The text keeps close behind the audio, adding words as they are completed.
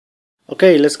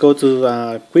Okay, let's go to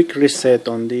a quick reset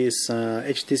on this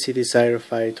HTC Desire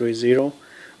 530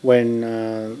 when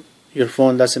your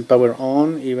phone doesn't power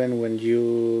on. Even when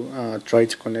you try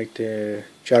to connect the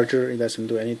charger, it doesn't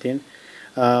do anything.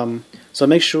 So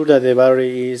make sure that the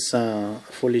battery is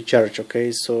fully charged.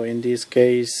 Okay, so in this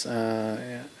case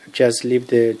just leave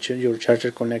your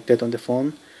charger connected on the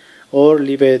phone, or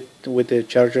leave it with the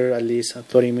charger at least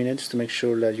 30 minutes to make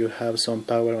sure that you have some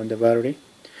power on the battery.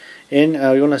 And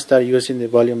we're gonna start using the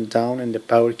volume down and the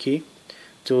power key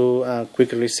to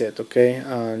quick reset. Okay,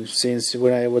 since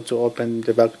we're not able to open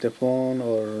the back of the phone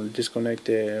or disconnect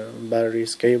the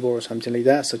battery's cable or something like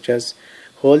that, so just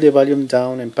hold the volume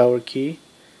down and power key.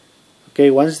 Okay,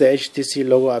 once the HTC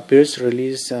logo appears,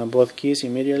 release both keys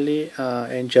immediately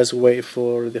and just wait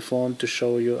for the phone to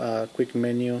show you a quick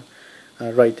menu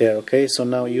right there. Okay, so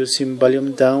now using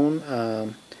volume down,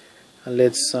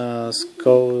 let's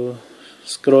go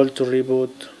scroll to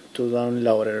reboot to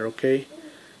downloader. Okay,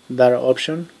 that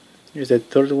option is the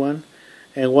third one,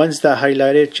 and once that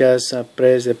highlighted, just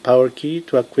press the power key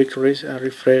to a quick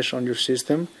refresh on your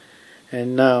system.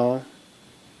 And now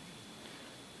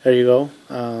there you go.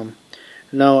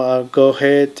 Now I'll go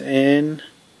ahead and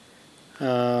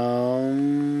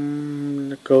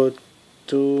go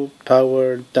to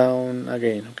power down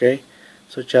again. Okay,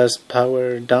 so just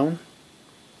power down.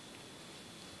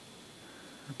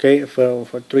 Okay, for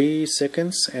 3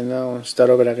 seconds, and now start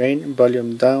over again,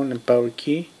 volume down and power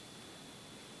key.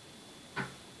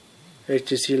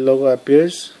 HTC logo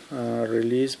appears,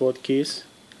 release both keys.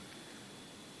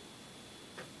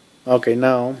 Okay,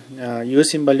 now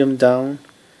using volume down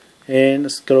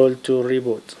and scroll to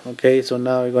reboot. Okay, so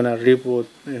now you're gonna reboot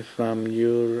from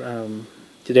your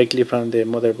directly from the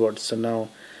motherboard. So now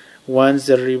once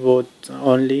the reboot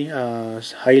only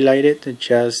highlighted,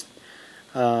 just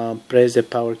press the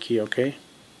power key. Okay,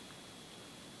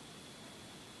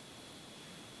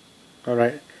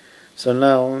 alright, so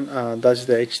now that's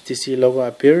the HTC logo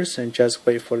appears, and just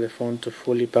wait for the phone to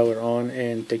fully power on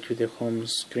and take you to the home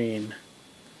screen.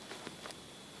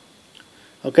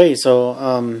 Okay, so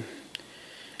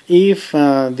if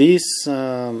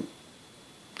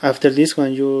after this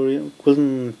one you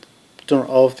couldn't turn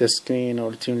off the screen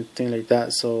or anything like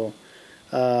that, so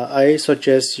I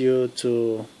suggest you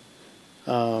to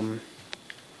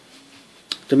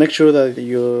make sure that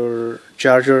your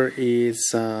charger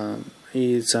is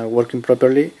working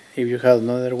properly. If you have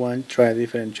another one, try a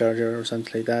different charger or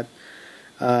something like that.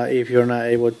 If you're not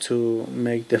able to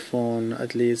make the phone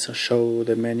at least show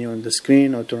the menu on the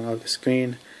screen or turn off the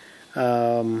screen,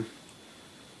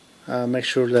 make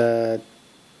sure that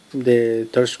the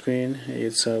touch screen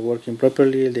is working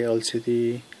properly, the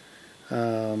LCD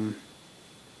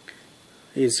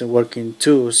is working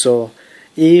too. So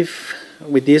if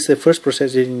with this the first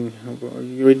process you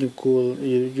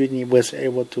was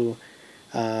able to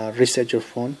reset your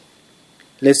phone,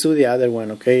 let's do the other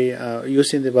one. Okay,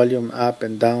 using the volume up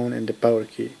and down and the power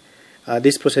key.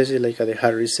 This process is like the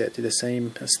hard reset, the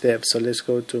same step. So let's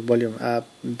go to volume up,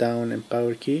 down and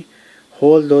power key.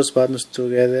 Hold those buttons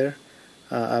together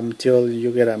until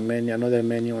you get another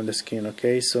menu on the screen.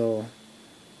 Okay, so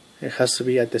it has to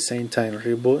be at the same time.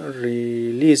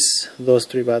 Release those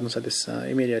three buttons at this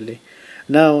immediately.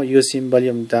 Now using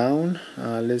volume down,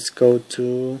 let's go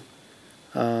to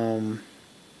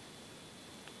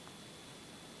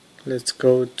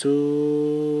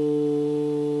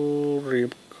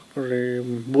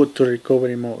boot to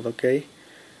recovery mode. Okay,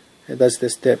 and that's the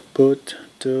step, boot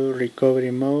to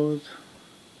recovery mode.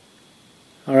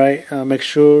 Alright, make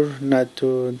sure not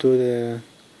to do the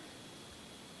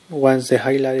once the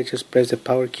highlighted, just press the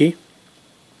power key.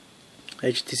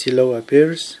 HTC logo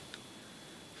appears,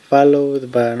 followed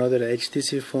by another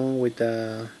HTC phone with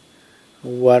a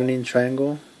warning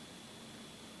triangle.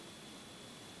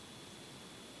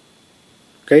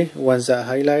 Okay, once that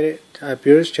highlighted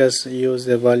appears, just use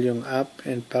the volume up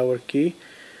and power key.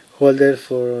 Hold it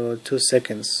for 2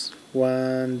 seconds.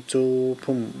 1, 2,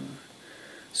 boom.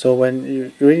 So when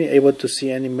you're really able to see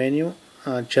any menu,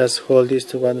 just hold these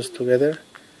two buttons together.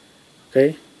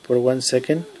 Okay, for 1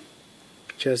 second.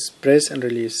 Just press and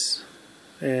release.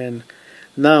 And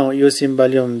now using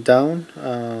volume down,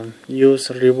 use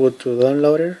reboot to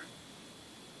downloader.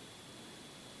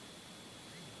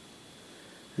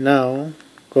 Now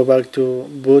go back to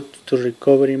boot to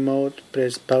recovery mode,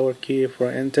 press power key for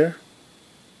enter.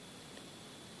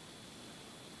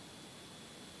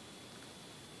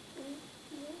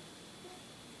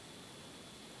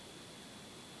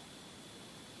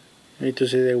 You need to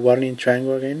see the warning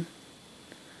triangle again.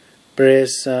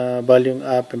 Press volume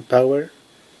up and power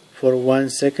for 1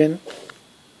 second,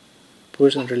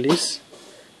 push and release.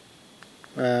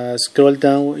 scroll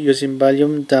down using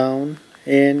volume down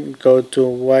and go to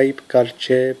wipe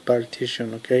cache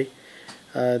partition. Okay,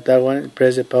 that one,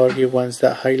 press the power key once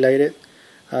that highlighted.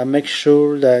 Make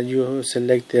sure that you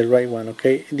select the right one.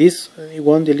 Okay, this it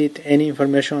won't delete any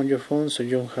information on your phone, so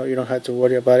you don't have to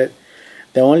worry about it.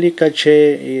 The only cache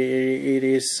it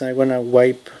is gonna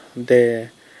wipe the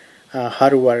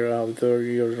hardware of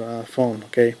your phone.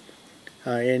 Okay,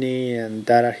 any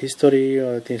data history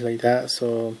or things like that.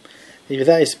 So if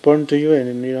that is important to you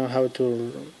and you don't have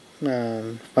to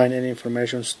find any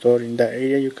information stored in that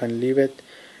area, you can leave it.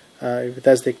 If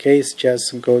that's the case,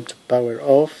 just go to power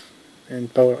off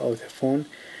and power off the phone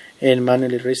and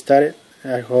manually restart it.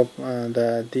 I hope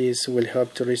that this will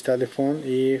help to restart the phone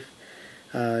if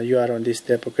you are on this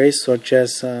step. Okay, so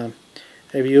just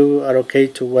if you are okay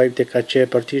to wipe the cache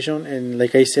partition, and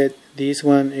like I said, this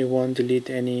one it won't delete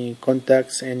any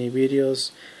contacts, any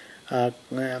videos,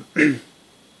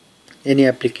 any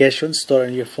applications stored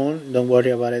on your phone. Don't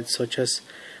worry about it. So just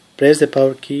press the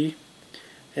power key,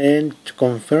 and to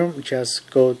confirm, just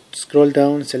go scroll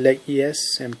down, select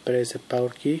yes, and press the power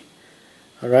key.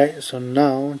 Alright, so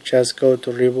now just go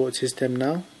to Reboot System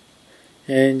now,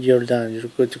 and you're done.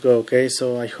 You're good to go. Okay,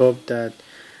 so I hope that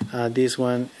this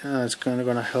one is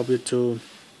gonna help you to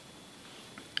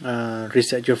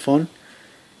reset your phone.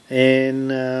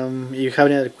 And if you have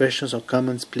any other questions or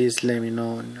comments, please let me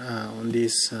know on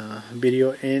this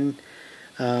video, and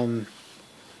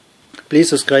please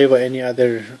subscribe for any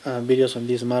other videos on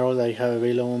this model that I have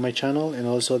available on my channel, and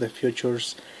also the future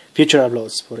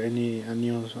uploads for any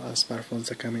new smartphones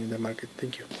that come in the market.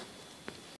 Thank you.